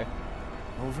not. Okay.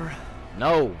 Over?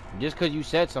 No, just because you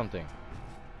said something.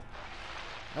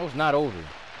 No, it's not over.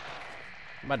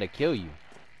 I'm about to kill you.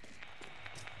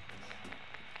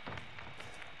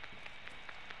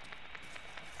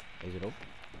 Is it over?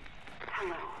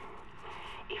 Hello.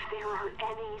 If there are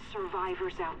any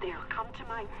survivors out there, come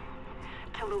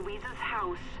to Louisa's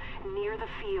house near the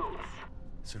fields.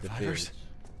 Survivors?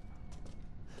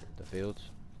 The fields.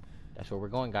 That's where we're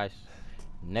going, guys.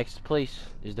 Next place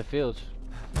is the fields.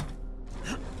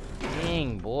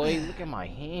 Dang, boy, look at my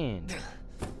hand.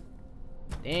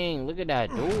 Dang, look at that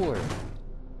door.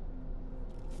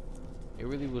 It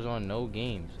really was on no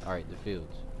games. Alright, the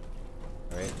fields.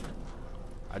 Alright.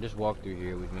 I just walked through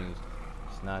here, which means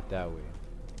it's not that way.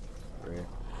 Right?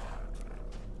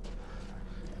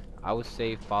 I would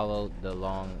say follow the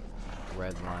long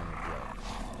red line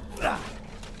of blood.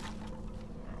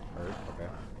 Earth, okay.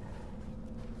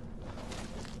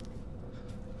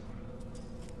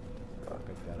 I'll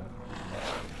pick that up.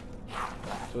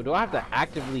 So do I have to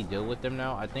actively deal with them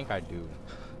now? I think I do.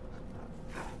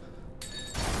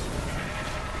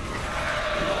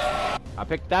 I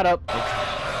picked that up.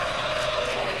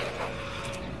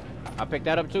 I picked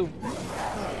that up too.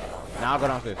 Now I'll go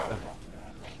downstairs.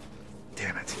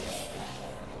 Damn it.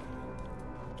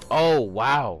 Oh,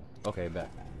 wow. Okay,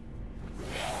 back.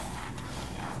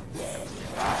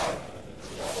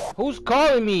 Who's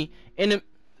calling me in the...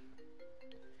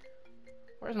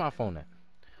 Where's my phone at?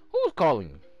 Who's calling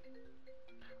me?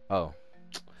 Oh.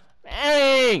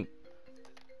 Dang!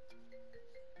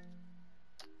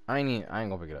 I ain't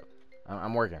gonna pick it up.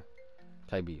 I'm working.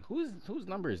 Type B. Whose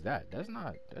number is that? That's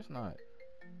not. Is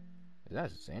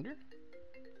that Xander?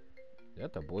 Is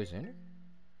that the boy Xander?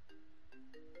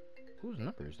 Whose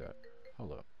number is that?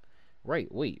 Hold up. Right,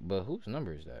 wait, but whose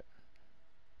number is that?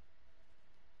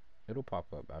 It'll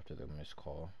pop up after the missed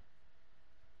call.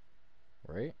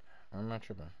 Right? Or am I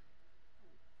tripping?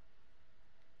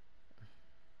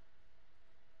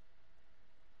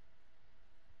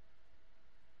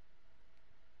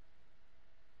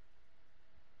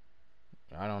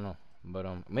 I don't know.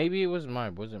 But maybe it was it my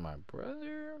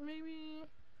brother, maybe?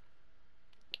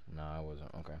 No, it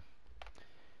wasn't. Okay.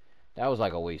 That was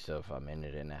like a waste of a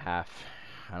minute and a half.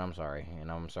 And I'm sorry. And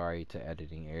I'm sorry to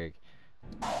editing Eric.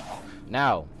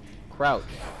 Now, crouch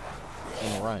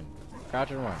and run.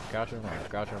 Crouch and run. Crouch and run.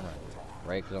 Crouch and run.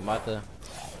 Right? Because I'm about to...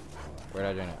 Where'd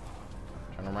I do it?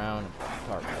 Turn around and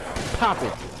start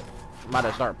popping. I'm about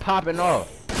to start popping off.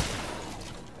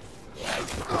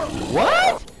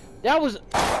 What? That was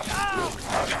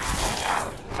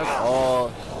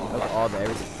all the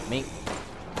everything. Mink.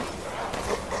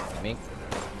 Mink.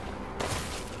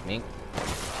 Mink.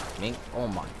 Mink. Oh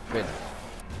my goodness.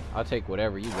 I'll take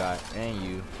whatever you got and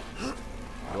you.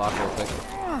 Block real quick.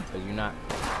 Cause you're not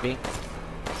Bink.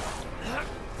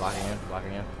 Blocking in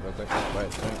real quick.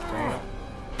 Right, swing.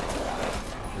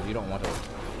 Cause you don't want to.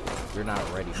 You're not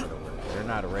ready for the work. You're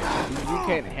not ready. You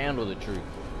can't handle the truth.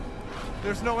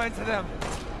 There's no end to them.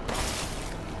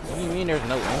 What do you mean there's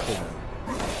no end to them?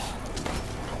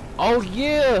 Oh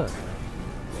yeah!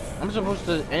 I'm supposed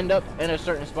to end up in a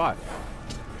certain spot.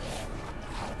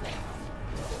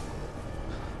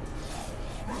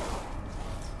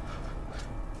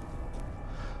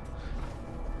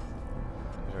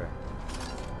 Sure.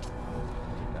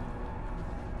 Take that.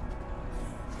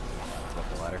 Up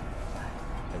the ladder.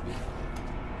 Heavy.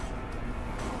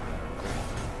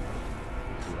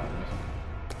 See what I'm missing.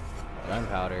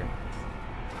 Gunpowder.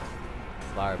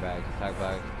 Flower bags, attack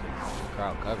bags,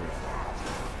 crowd cover.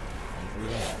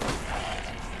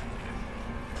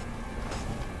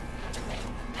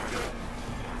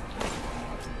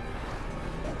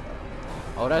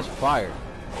 Oh, that's fire.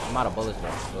 I'm out of bullets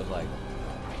though, so it's like,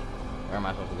 where am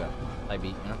I supposed to go? Type B,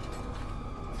 you know?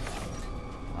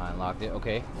 I unlocked it,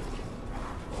 okay.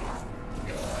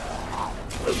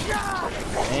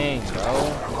 Dang, bro.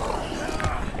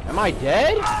 Am I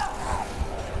dead?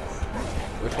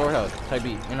 Restore health, type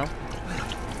B, you know?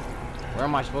 Where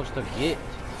am I supposed to get?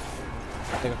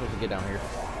 I think I'm supposed to get down here.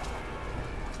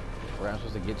 Where I'm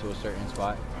supposed to get to a certain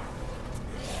spot.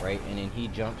 Right, and then he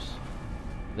jumps.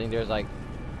 I think there's like,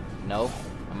 no,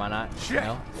 am I not? Shit.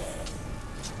 No?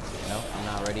 No, I'm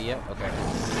not ready yet? Okay.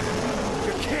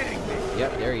 You're kidding me.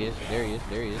 Yep, there he is, there he is,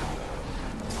 there he is.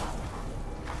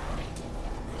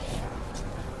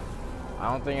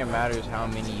 I don't think it matters how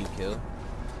many you kill.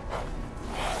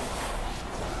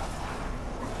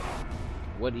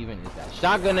 What even is that?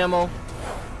 Shotgun ammo.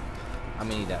 How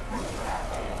many need that?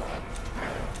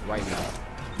 right now.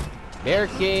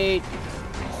 Barricade.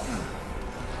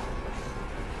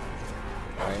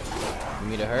 Alright. Give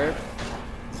me the herb.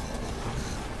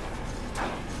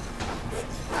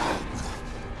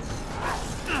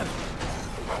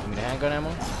 Give me the handgun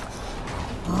ammo.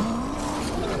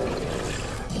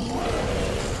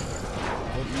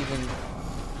 What even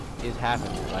is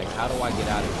happening? Like, how do I get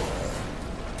out of here?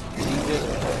 Did he just...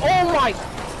 Oh my...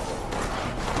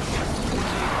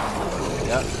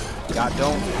 Yep. Got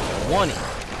don't want it.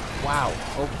 Wow.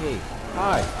 Okay.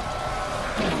 Hi.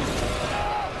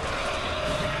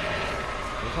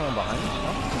 There's someone behind me.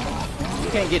 No? He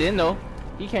can't get in though.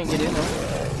 He can't get in though.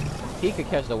 He could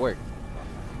catch the work.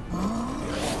 He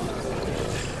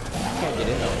can't get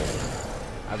in though.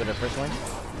 I go to the first one.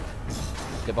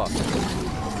 Dip off.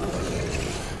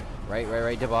 Right.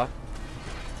 Dip off.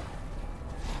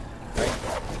 Right.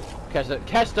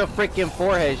 Catch the freaking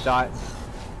forehead shot.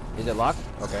 Is it locked?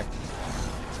 Okay.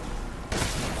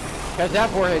 Catch that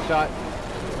forehead shot.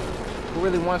 Who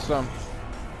really wants some?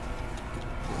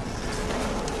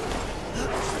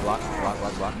 Block.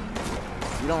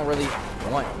 You don't really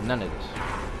want none of this.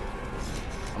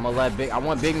 I'm gonna let I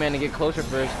want Big Man to get closer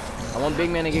first.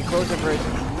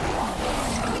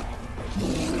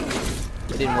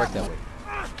 It didn't work that way.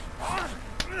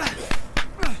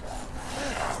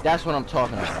 That's what I'm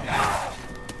talking about.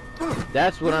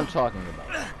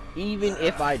 Even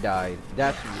if I died,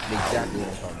 that's exactly what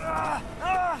I'm talking about.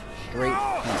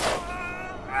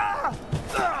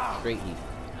 Straight heat.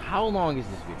 How long is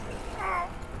this video?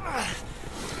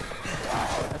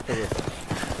 That's the real thing.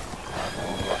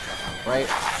 Right?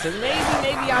 So maybe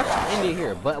I should end it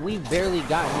here, but we've barely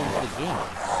gotten into the game.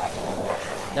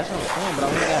 That's what I'm saying, but I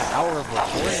only got an hour of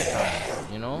recording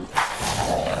time, you know?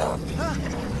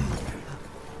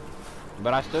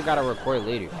 But I still gotta record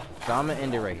later. So I'm gonna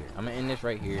end it right here. I'm gonna end this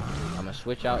right here. I'm gonna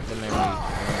switch out the memory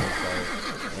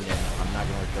and then I'm not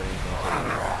gonna record anything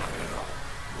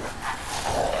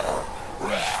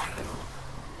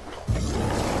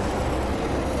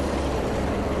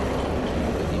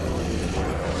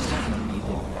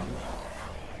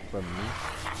from me.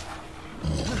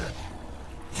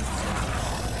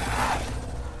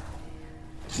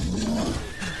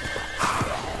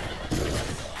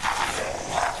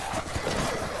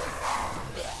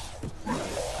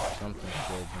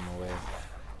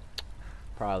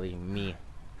 Probably me.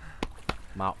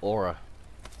 My aura.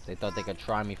 They thought they could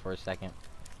try me for a second.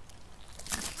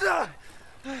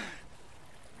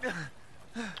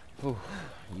 Whew,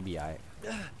 you be alright.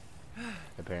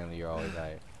 Apparently you're always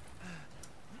alright.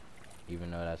 Even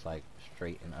though that's like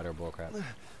straight and utter bullcrap.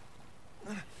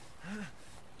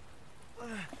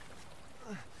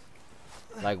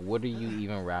 Like, what are you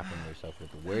even wrapping yourself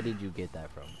with? Where did you get that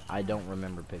from? I don't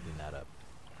remember picking that up.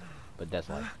 But that's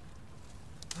life.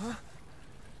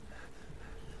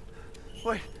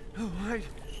 Wait.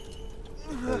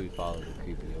 Before we follow the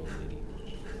creepy old lady.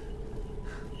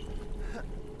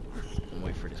 I'm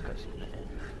waiting for this cutscene to end.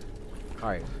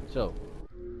 Alright, so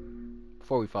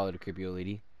before we follow the creepy old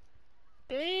lady.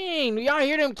 Dang, do y'all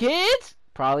hear them kids?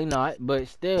 Probably not, but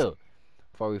still.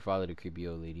 Before we follow the creepy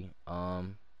old lady, I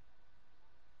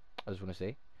just wanna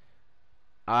say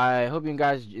I hope you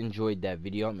guys enjoyed that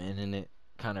video. I'm ending it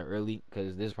kind of early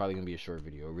because this is probably gonna be a short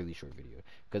video, a really short video,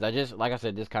 because I just, like I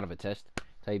said, this is kind of a test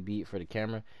type beat for the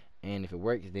camera, and if it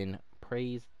works, then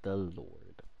praise the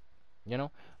Lord, you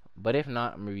know. But if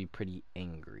not, I'm gonna be pretty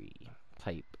angry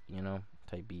type, you know,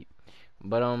 type beat.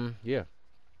 But yeah,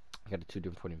 I got the 2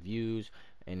 different point of views,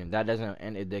 and if that doesn't,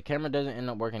 and if the camera doesn't end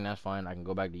up working, that's fine. I can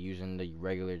go back to using the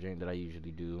regular drink that I usually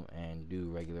do and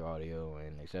do regular audio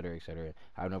and etc. etc.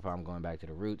 I have no problem going back to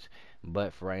the roots,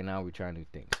 but for right now, we're trying new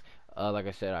things. Like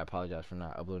I said, I apologize for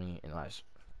not uploading in the last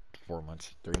 4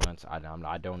 months, 3 months. I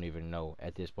don't even know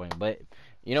at this point. But,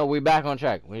 you know, we're back on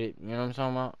track. You know what I'm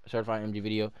talking about? Certified MG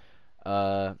video.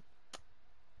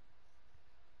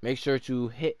 Make sure to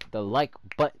hit the like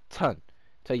button.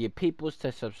 Tell your peoples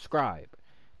to subscribe.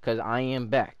 Because I am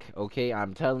back, okay?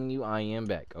 I'm telling you, I am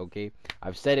back, okay?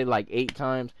 I've said it like 8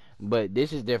 times, but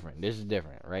this is different. This is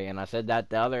different, right? And I said that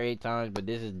the other 8 times, but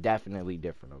this is definitely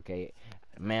different, okay?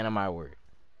 Man of my word.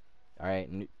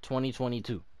 Alright,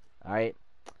 2022. Alright,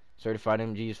 Certified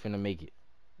MG is finna make it.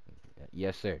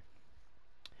 Yes, sir.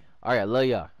 Alright, love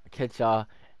y'all. I'll catch y'all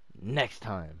next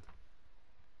time.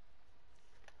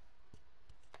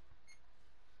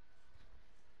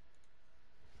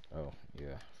 Oh,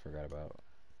 yeah, forgot about